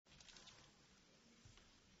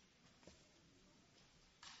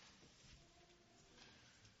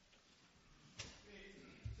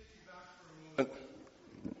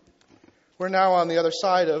We're now on the other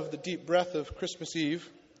side of the deep breath of Christmas Eve.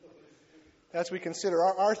 As we consider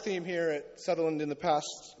our theme here at Sutherland in the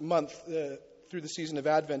past month through the season of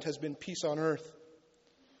Advent has been peace on earth.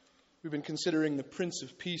 We've been considering the Prince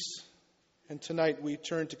of Peace, and tonight we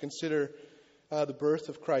turn to consider the birth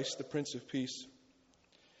of Christ, the Prince of Peace.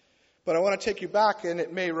 But I want to take you back, and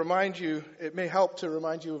it may help to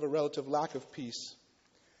remind you of a relative lack of peace.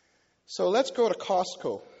 So let's go to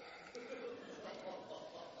Costco.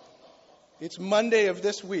 It's Monday of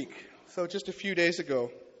this week, so just a few days ago.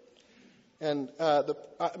 And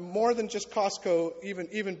more than just Costco,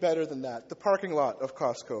 even better than that, the parking lot of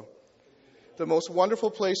Costco. The most wonderful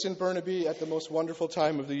place in Burnaby at the most wonderful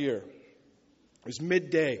time of the year. It was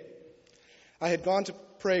midday. I had gone to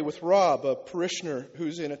pray with Rob, a parishioner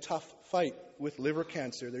who's in a tough fight with liver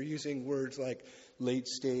cancer. They're using words like late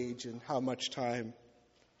stage and how much time.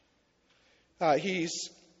 He's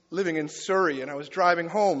living in Surrey, and I was driving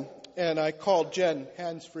home. And I called Jen,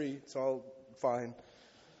 hands-free, it's all fine.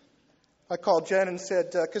 I called Jen and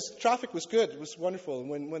said, because traffic was good, it was wonderful.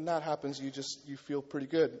 And when that happens, you feel pretty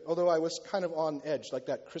good. Although I was kind of on edge, like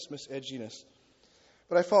that Christmas edginess.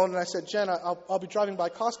 But I phoned and I said, Jen, I'll be driving by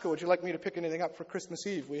Costco. Would you like me to pick anything up for Christmas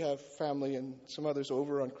Eve? We have family and some others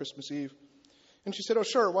over on Christmas Eve. And she said, oh,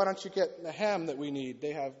 sure, why don't you get the ham that we need?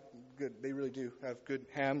 They really do have good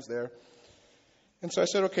hams there. And so I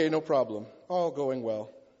said, okay, no problem. All going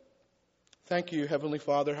well. Thank you, Heavenly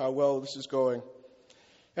Father, how well this is going.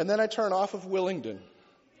 And then I turn off of Willingdon.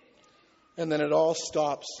 And then it all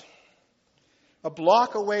stops. A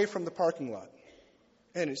block away from the parking lot.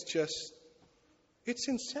 And it's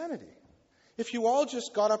insanity. If you all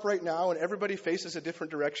just got up right now and everybody faces a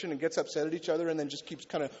different direction and gets upset at each other and then just keeps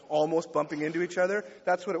kind of almost bumping into each other,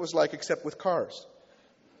 that's what it was like, except with cars.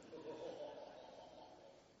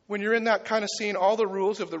 When you're in that kind of scene, all the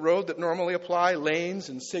rules of the road that normally apply, lanes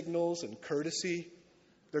and signals and courtesy,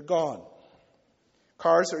 they're gone.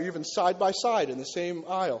 Cars are even side by side in the same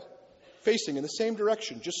aisle, facing in the same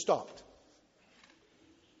direction, just stopped.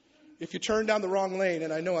 If you turn down the wrong lane,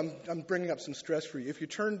 and I know I'm bringing up some stress for you, if you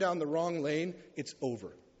turn down the wrong lane, it's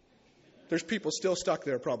over. There's people still stuck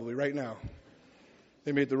there probably right now.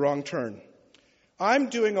 They made the wrong turn. I'm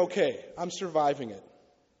doing okay. I'm surviving it.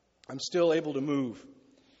 I'm still able to move.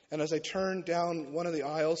 And as I turn down one of the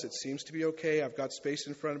aisles, it seems to be okay. I've got space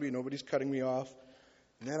in front of me. Nobody's cutting me off.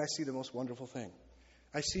 And then I see the most wonderful thing.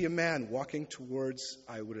 I see a man walking towards,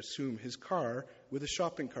 I would assume, his car with a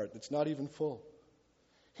shopping cart that's not even full.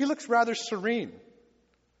 He looks rather serene.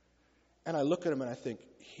 And I look at him and I think,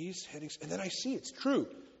 he's heading... And then I see it's true.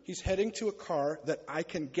 He's heading to a car that I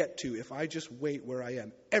can get to if I just wait where I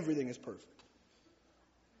am. Everything is perfect.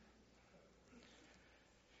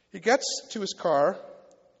 He gets to his car...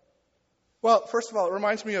 Well, first of all, it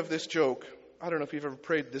reminds me of this joke. I don't know if you've ever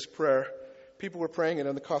prayed this prayer. People were praying it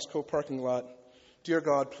in the Costco parking lot. Dear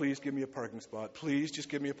God, please give me a parking spot. Please just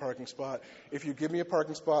give me a parking spot. If you give me a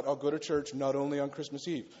parking spot, I'll go to church not only on Christmas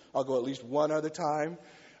Eve. I'll go at least one other time.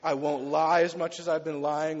 I won't lie as much as I've been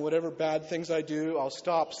lying. Whatever bad things I do, I'll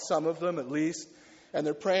stop some of them at least. And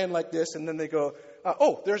they're praying like this, and then they go,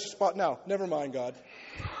 oh, there's a spot now. Never mind, God.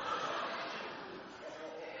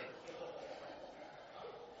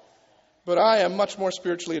 But I am much more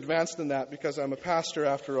spiritually advanced than that because I'm a pastor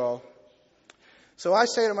after all. So I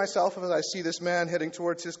say to myself as I see this man heading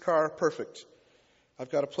towards his car, perfect.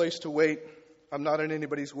 I've got a place to wait. I'm not in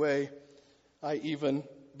anybody's way. I even,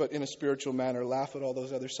 but in a spiritual manner, laugh at all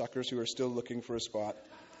those other suckers who are still looking for a spot.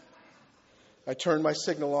 I turn my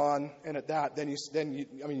signal on, and at that,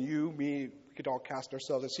 you, me, we could all cast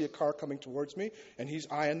ourselves. I see a car coming towards me, and he's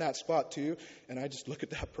eyeing that spot too. And I just look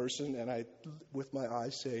at that person, and I, with my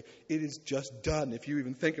eyes, say, it is just done if you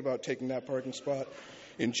even think about taking that parking spot.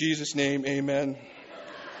 In Jesus' name, amen.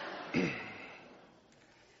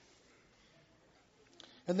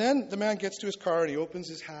 And then the man gets to his car, and he opens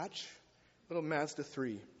his hatch, little Mazda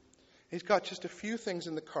 3. He's got just a few things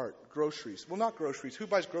in the cart, groceries. Well, not groceries. Who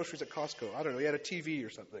buys groceries at Costco? I don't know. He had a TV or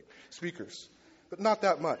something, speakers, but not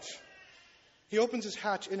that much. He opens his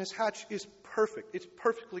hatch, and his hatch is perfect. It's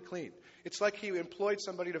perfectly clean. It's like he employed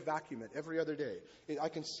somebody to vacuum it every other day. I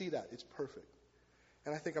can see that. It's perfect.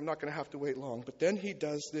 And I think I'm not going to have to wait long. But then he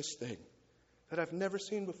does this thing that I've never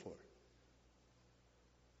seen before.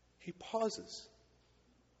 He pauses.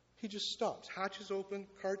 He just stops. Hatch is open,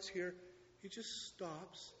 cart's here. He just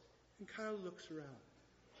stops and kind of looks around.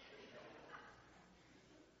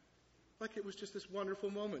 Like it was just this wonderful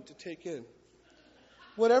moment to take in.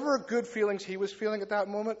 Whatever good feelings he was feeling at that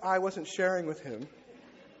moment, I wasn't sharing with him.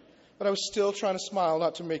 But I was still trying to smile,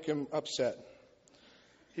 not to make him upset.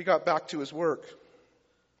 He got back to his work.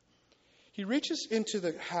 He reaches into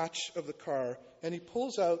the hatch of the car and he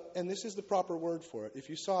pulls out, and this is the proper word for it. If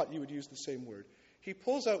you saw it, you would use the same word. He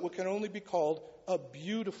pulls out what can only be called a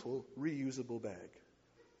beautiful reusable bag.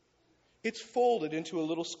 It's folded into a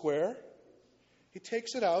little square. He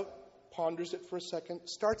takes it out, ponders it for a second,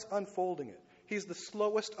 starts unfolding it. He's the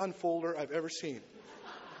slowest unfolder I've ever seen.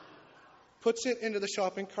 Puts it into the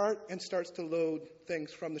shopping cart and starts to load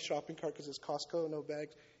things from the shopping cart, because it's Costco, no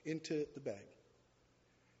bags, into the bag.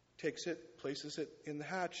 Takes it, places it in the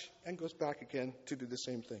hatch, and goes back again to do the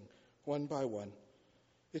same thing, one by one.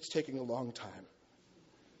 It's taking a long time.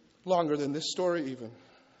 Longer than this story even.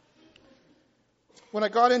 When I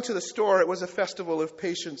got into the store, it was a festival of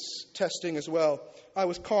patience testing as well. I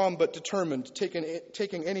was calm but determined,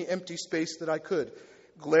 taking any empty space that I could,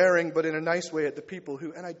 glaring but in a nice way at the people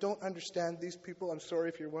who, and I don't understand these people, I'm sorry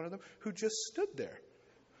if you're one of them, who just stood there.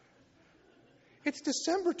 It's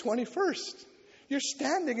December 21st. You're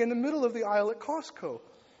standing in the middle of the aisle at Costco.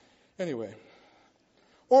 Anyway.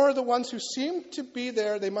 Or the ones who seemed to be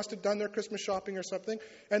there, they must have done their Christmas shopping or something,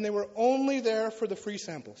 and they were only there for the free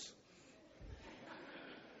samples.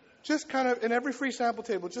 Just kind of in every free sample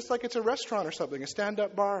table, just like it's a restaurant or something, a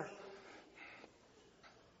stand-up bar.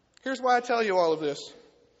 Here's why I tell you all of this,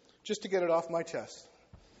 just to get it off my chest.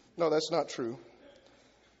 No, that's not true.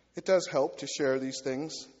 It does help to share these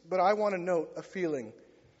things, but I want to note a feeling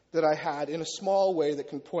that I had in a small way that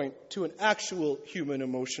can point to an actual human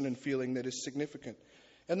emotion and feeling that is significant.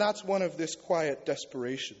 And that's one of this quiet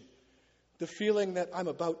desperation. The feeling that I'm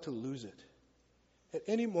about to lose it. At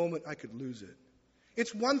any moment I could lose it.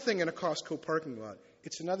 It's one thing in a Costco parking lot.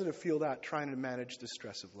 It's another to feel that trying to manage the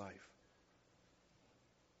stress of life.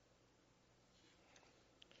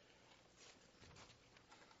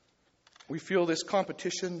 We feel this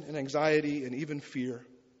competition and anxiety and even fear.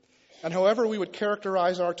 And however we would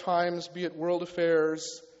characterize our times, be it world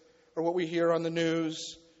affairs or what we hear on the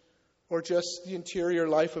news or just the interior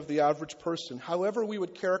life of the average person, however we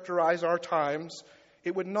would characterize our times,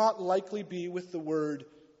 it would not likely be with the word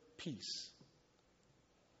peace.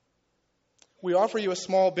 We offer you a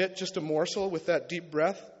small bit, just a morsel with that deep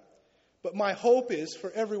breath. But my hope is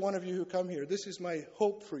for every one of you who come here, this is my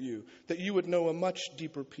hope for you, that you would know a much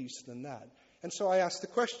deeper peace than that. And so I ask the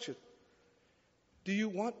question, do you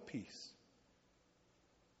want peace?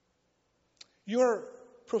 You're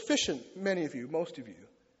proficient, many of you, most of you,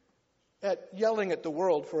 at yelling at the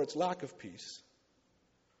world for its lack of peace.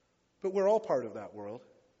 But we're all part of that world.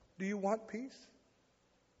 Do you want peace?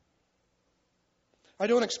 I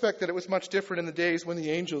don't expect that it was much different in the days when the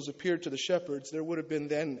angels appeared to the shepherds. There would have been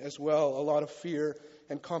then as well a lot of fear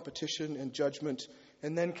and competition and judgment.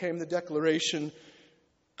 And then came the declaration,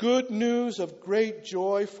 good news of great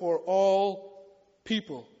joy for all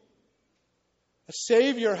people. A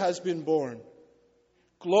Savior has been born.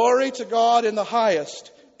 Glory to God in the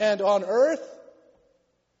highest, and on earth,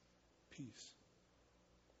 peace.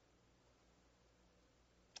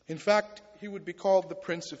 In fact, he would be called the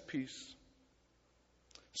Prince of Peace.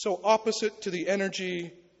 So opposite to the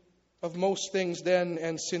energy of most things then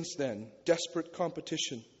and since then, desperate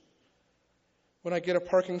competition. When I get a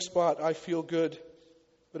parking spot, I feel good,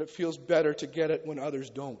 but it feels better to get it when others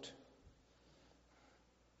don't.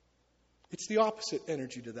 It's the opposite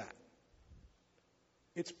energy to that.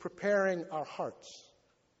 It's preparing our hearts.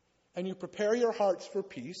 And you prepare your hearts for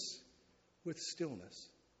peace with stillness,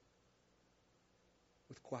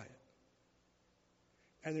 with quiet.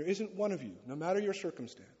 And there isn't one of you, no matter your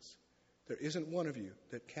circumstance, there isn't one of you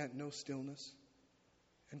that can't know stillness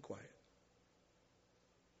and quiet.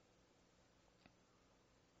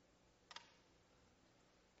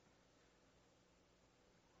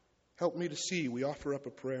 Help me to see, we offer up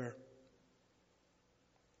a prayer.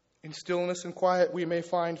 In stillness and quiet, we may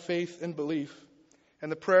find faith and belief.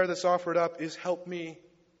 And the prayer that's offered up is, help me,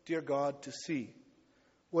 dear God, to see.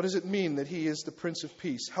 What does it mean that he is the Prince of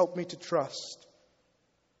Peace? Help me to trust.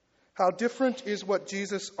 How different is what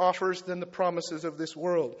Jesus offers than the promises of this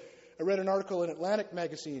world. I read an article in Atlantic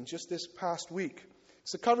magazine just this past week.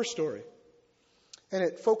 It's a cover story. And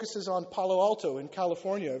it focuses on Palo Alto in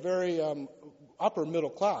California, a very upper middle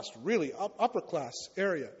class, really upper class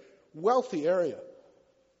area, wealthy area.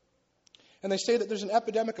 And they say that there's an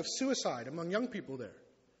epidemic of suicide among young people there.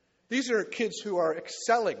 These are kids who are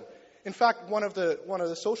excelling. In fact, one of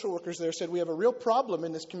the social workers there said, we have a real problem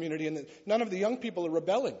in this community and that none of the young people are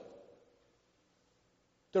rebelling.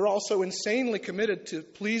 They're also insanely committed to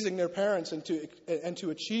pleasing their parents and to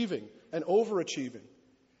achieving and overachieving.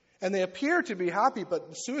 And they appear to be happy, but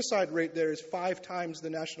the suicide rate there is 5 times the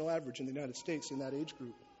national average in the United States in that age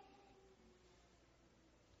group.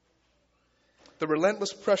 The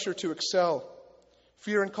relentless pressure to excel,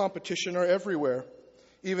 Fear and competition are everywhere,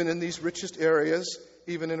 even in these richest areas,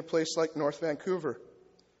 even in a place like North Vancouver.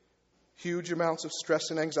 Huge amounts of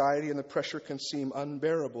stress and anxiety, and the pressure can seem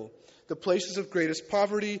unbearable. The places of greatest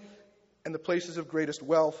poverty and the places of greatest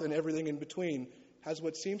wealth and everything in between has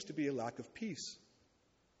what seems to be a lack of peace.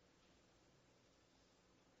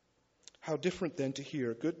 How different then to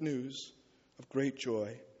hear good news of great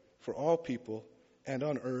joy for all people and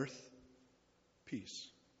on earth, peace.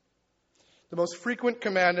 The most frequent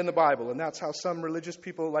command in the Bible, and that's how some religious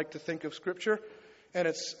people like to think of Scripture, and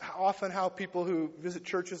it's often how people who visit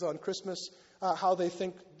churches on Christmas, how they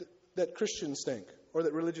think that Christians think, or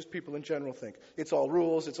that religious people in general think. It's all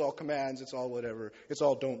rules, it's all commands, it's all whatever. It's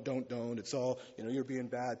all don't, it's all, you're being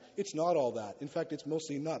bad. It's not all that. In fact, it's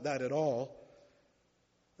mostly not that at all.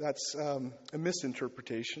 That's a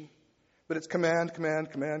misinterpretation. But it's command,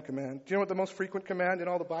 command, command, command. Do you know what the most frequent command in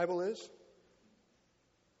all the Bible is?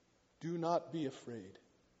 Do not be afraid.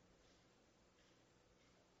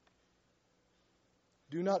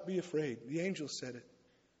 Do not be afraid. The angel said it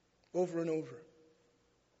over and over.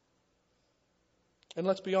 And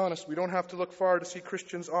let's be honest, we don't have to look far to see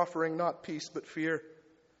Christians offering not peace but fear.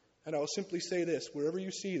 And I will simply say this, wherever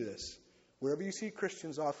you see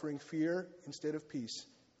Christians offering fear instead of peace,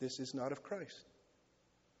 this is not of Christ.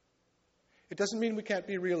 It doesn't mean we can't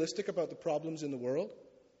be realistic about the problems in the world,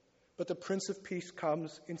 but the Prince of Peace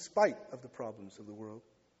comes in spite of the problems of the world.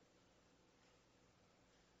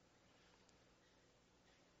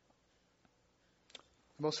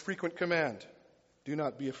 The most frequent command, do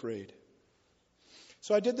not be afraid.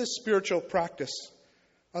 So I did this spiritual practice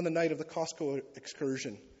on the night of the Costco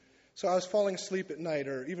excursion. So I was falling asleep at night,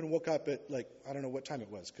 or even woke up at I don't know what time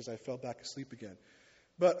it was, because I fell back asleep again.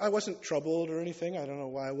 But I wasn't troubled or anything. I don't know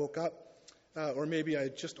why I woke up. Or maybe I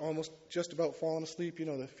had just about fallen asleep,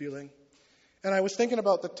 the feeling. And I was thinking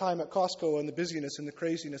about the time at Costco and the busyness and the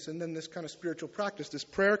craziness, and then this kind of spiritual practice, this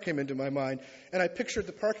prayer came into my mind. And I pictured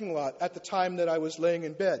the parking lot at the time that I was laying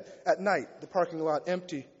in bed, at night, the parking lot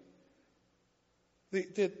empty.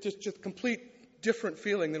 Just complete different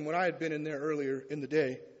feeling than when I had been in there earlier in the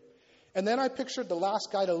day. And then I pictured the last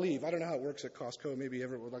guy to leave. I don't know how it works at Costco. Maybe a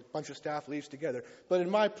bunch of staff leaves together. But in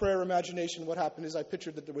my prayer imagination, what happened is I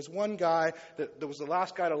pictured that there was one guy, that was the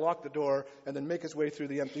last guy to lock the door and then make his way through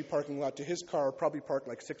the empty parking lot to his car, probably parked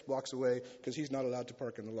 6 blocks away because he's not allowed to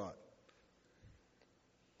park in the lot.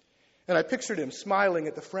 And I pictured him smiling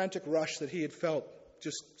at the frantic rush that he had felt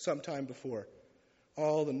just some time before.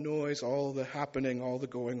 All the noise, all the happening, all the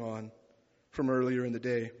going on from earlier in the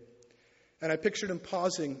day. And I pictured him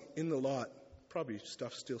pausing in the lot, probably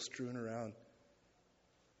stuff still strewn around.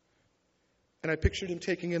 And I pictured him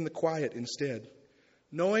taking in the quiet instead,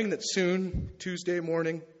 knowing that soon, Tuesday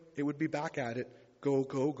morning, it would be back at it, go,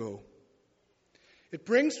 go, go. It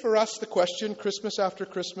brings for us the question, Christmas after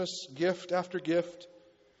Christmas, gift after gift,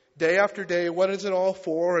 day after day, what is it all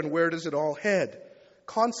for and where does it all head?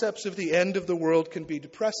 Concepts of the end of the world can be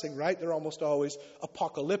depressing, right? They're almost always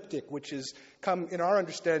apocalyptic, which is come in our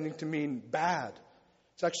understanding to mean bad.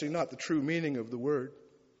 It's actually not the true meaning of the word.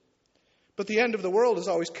 But the end of the world is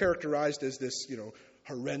always characterized as this,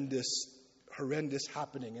 horrendous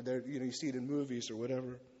happening. And you see it in movies or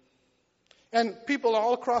whatever. And people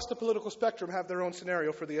all across the political spectrum have their own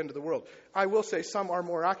scenario for the end of the world. I will say some are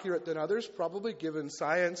more accurate than others, probably given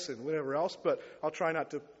science and whatever else, but I'll try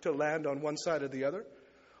not to land on one side or the other.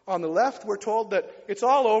 On the left, we're told that it's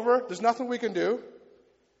all over, there's nothing we can do.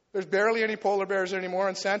 There's barely any polar bears anymore,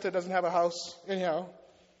 and Santa doesn't have a house anyhow,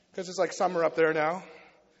 because it's like summer up there now.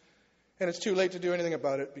 And it's too late to do anything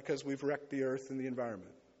about it because we've wrecked the earth and the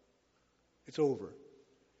environment. It's over.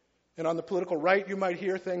 And on the political right, you might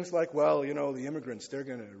hear things like, the immigrants, they're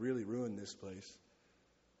going to really ruin this place.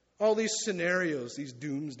 All these scenarios, these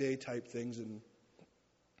doomsday type things, and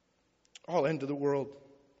all end of the world.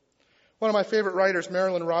 One of my favorite writers,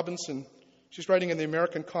 Marilyn Robinson, she's writing in the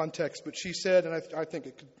American context, but she said, and I think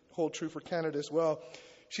it could hold true for Canada as well,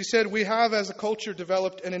 she said, we have as a culture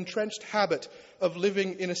developed an entrenched habit of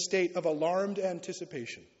living in a state of alarmed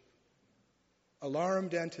anticipation.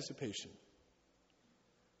 Alarmed anticipation.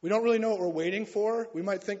 We don't really know what we're waiting for. We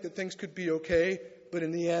might think that things could be okay, but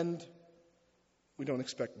in the end, we don't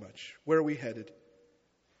expect much. Where are we headed?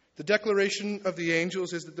 The declaration of the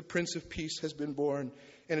angels is that the Prince of Peace has been born.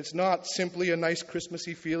 And it's not simply a nice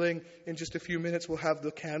Christmassy feeling. In just a few minutes, we'll have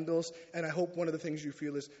the candles. And I hope one of the things you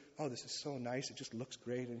feel is, this is so nice. It just looks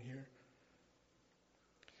great in here.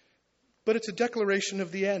 But it's a declaration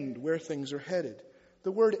of the end, where things are headed.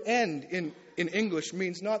 The word end in English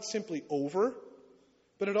means not simply over,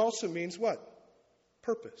 but it also means what?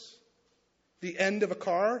 Purpose. The end of a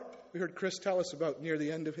car. We heard Chris tell us about near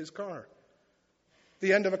the end of his car.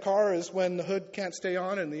 The end of a car is when the hood can't stay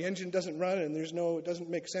on and the engine doesn't run and it doesn't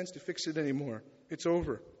make sense to fix it anymore. It's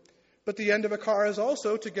over. But the end of a car is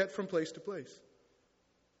also to get from place to place.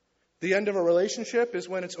 The end of a relationship is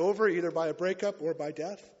when it's over, either by a breakup or by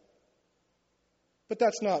death. But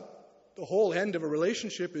that's not the whole end of a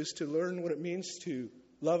relationship, is to learn what it means to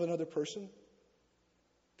love another person,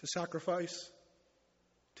 to sacrifice,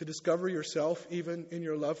 to discover yourself even in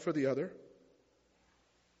your love for the other.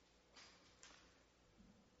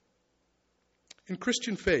 In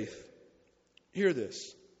Christian faith, hear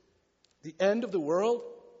this: the end of the world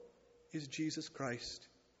is Jesus Christ,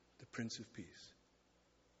 the Prince of Peace.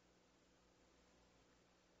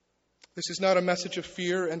 This is not a message of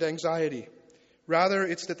fear and anxiety. Rather,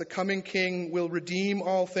 it's that the coming King will redeem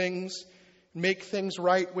all things, make things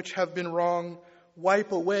right which have been wrong,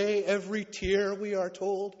 wipe away every tear, we are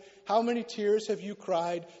told. How many tears have you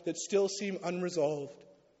cried that still seem unresolved?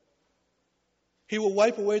 He will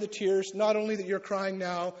wipe away the tears, not only that you're crying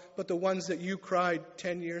now, but the ones that you cried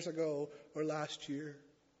 10 years ago or last year.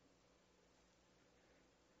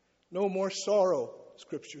 No more sorrow,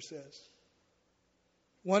 Scripture says.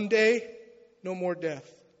 One day, no more death.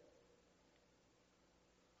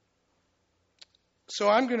 So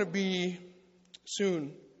I'm going to be,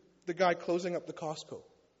 soon, the guy closing up the Costco.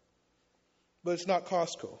 But it's not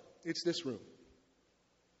Costco. It's this room.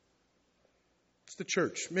 It's the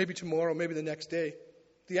church. Maybe tomorrow, maybe the next day.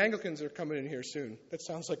 The Anglicans are coming in here soon. That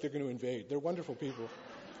sounds like they're going to invade. They're wonderful people.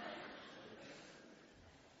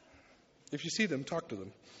 If you see them, talk to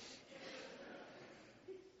them.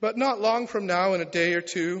 But not long from now, in a day or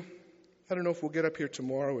two, I don't know if we'll get up here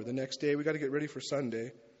tomorrow or the next day. We've got to get ready for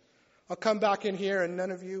Sunday. I'll come back in here and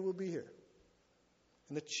none of you will be here.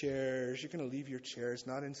 And the chairs, you're going to leave your chairs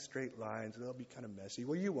not in straight lines. They'll be kind of messy.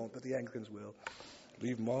 Well, you won't, but the Anglicans will.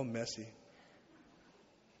 Leave them all messy.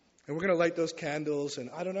 And we're going to light those candles, and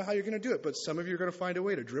I don't know how you're going to do it, but some of you are going to find a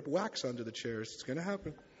way to drip wax onto the chairs. It's going to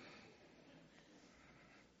happen.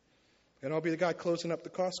 And I'll be the guy closing up the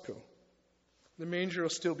Costco. The manger will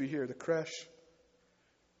still be here, the creche.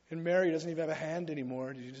 And Mary doesn't even have a hand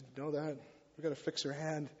anymore. Did you know that? We've got to fix her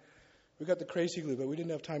hand. We got the crazy glue, but we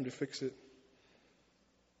didn't have time to fix it.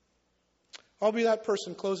 I'll be that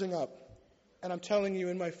person closing up. And I'm telling you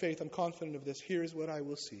in my faith, I'm confident of this. Here's what I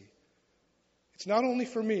will see. It's not only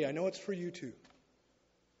for me. I know it's for you too.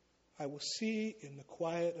 I will see in the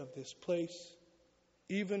quiet of this place,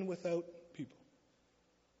 even without people,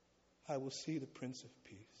 I will see the Prince of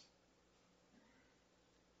Peace.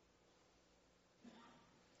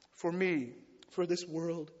 For me, for this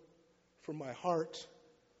world, for my heart,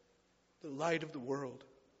 the light of the world.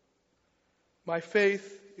 My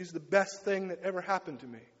faith is the best thing that ever happened to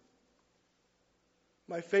me.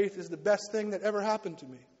 My faith is the best thing that ever happened to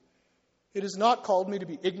me. It has not called me to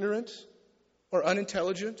be ignorant or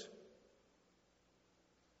unintelligent.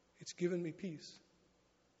 It's given me peace.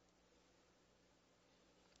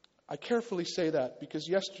 I carefully say that because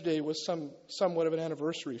yesterday was somewhat of an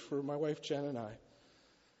anniversary for my wife Jen and I.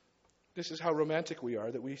 This is how romantic we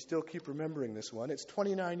are, that we still keep remembering this one. It's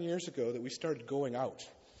 29 years ago that we started going out.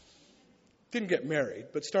 Didn't get married,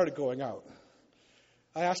 but started going out.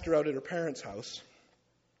 I asked her out at her parents' house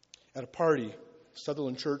at a party,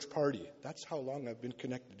 Sutherland Church party. That's how long I've been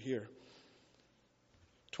connected here.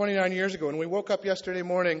 29 years ago, when we woke up yesterday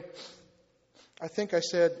morning, I think I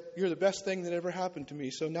said, "You're the best thing that ever happened to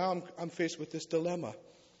me." So now I'm faced with this dilemma.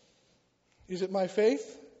 Is it my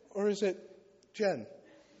faith or is it Jen?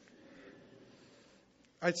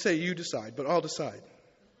 I'd say you decide, but I'll decide.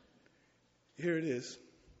 Here it is.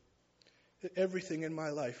 That everything in my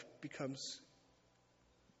life becomes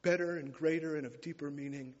better and greater and of deeper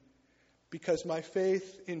meaning because my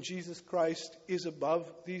faith in Jesus Christ is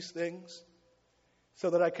above these things,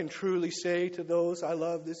 so that I can truly say to those I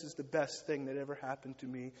love, this is the best thing that ever happened to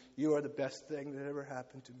me. You are the best thing that ever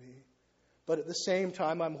happened to me. But at the same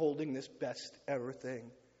time, I'm holding this best ever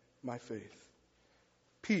thing, my faith.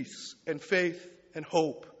 Peace and faith and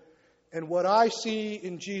hope. And what I see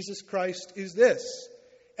in Jesus Christ is this.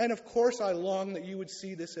 And of course, I long that you would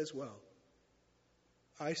see this as well.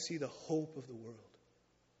 I see the hope of the world.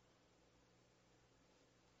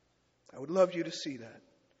 I would love you to see that.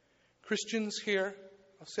 Christians here,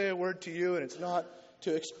 I'll say a word to you, and it's not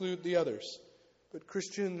to exclude the others. But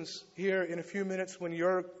Christians here, in a few minutes, when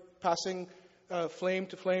you're passing flame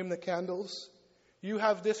to flame the candles, you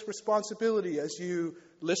have this responsibility as you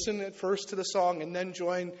listen at first to the song and then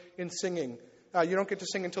join in singing. You don't get to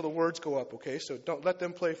sing until the words go up, okay? So don't let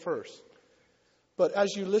them play first. But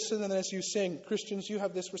as you listen and as you sing, Christians, you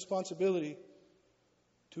have this responsibility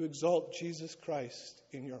to exalt Jesus Christ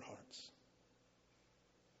in your hearts.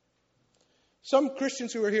 Some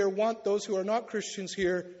Christians who are here want those who are not Christians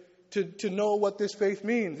here to know what this faith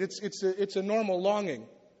means. It's a normal longing.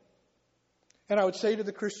 And I would say to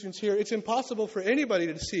the Christians here, it's impossible for anybody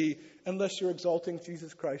to see unless you're exalting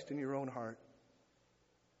Jesus Christ in your own heart.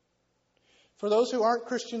 For those who aren't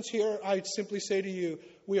Christians here, I'd simply say to you,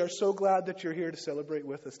 we are so glad that you're here to celebrate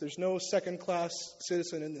with us. There's no second-class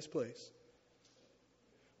citizen in this place.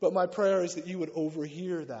 But my prayer is that you would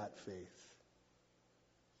overhear that faith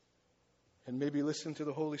and maybe listen to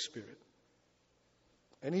the Holy Spirit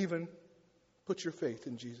and even put your faith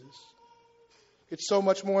in Jesus. It's so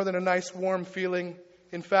much more than a nice, warm feeling.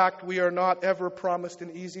 In fact, we are not ever promised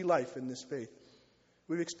an easy life in this faith.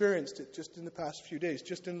 We've experienced it just in the past few days,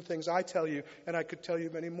 just in the things I tell you, and I could tell you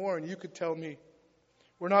many more, and you could tell me.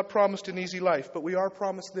 We're not promised an easy life, but we are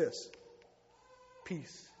promised this: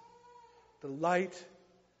 peace, the light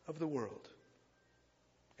of the world.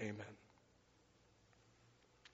 Amen.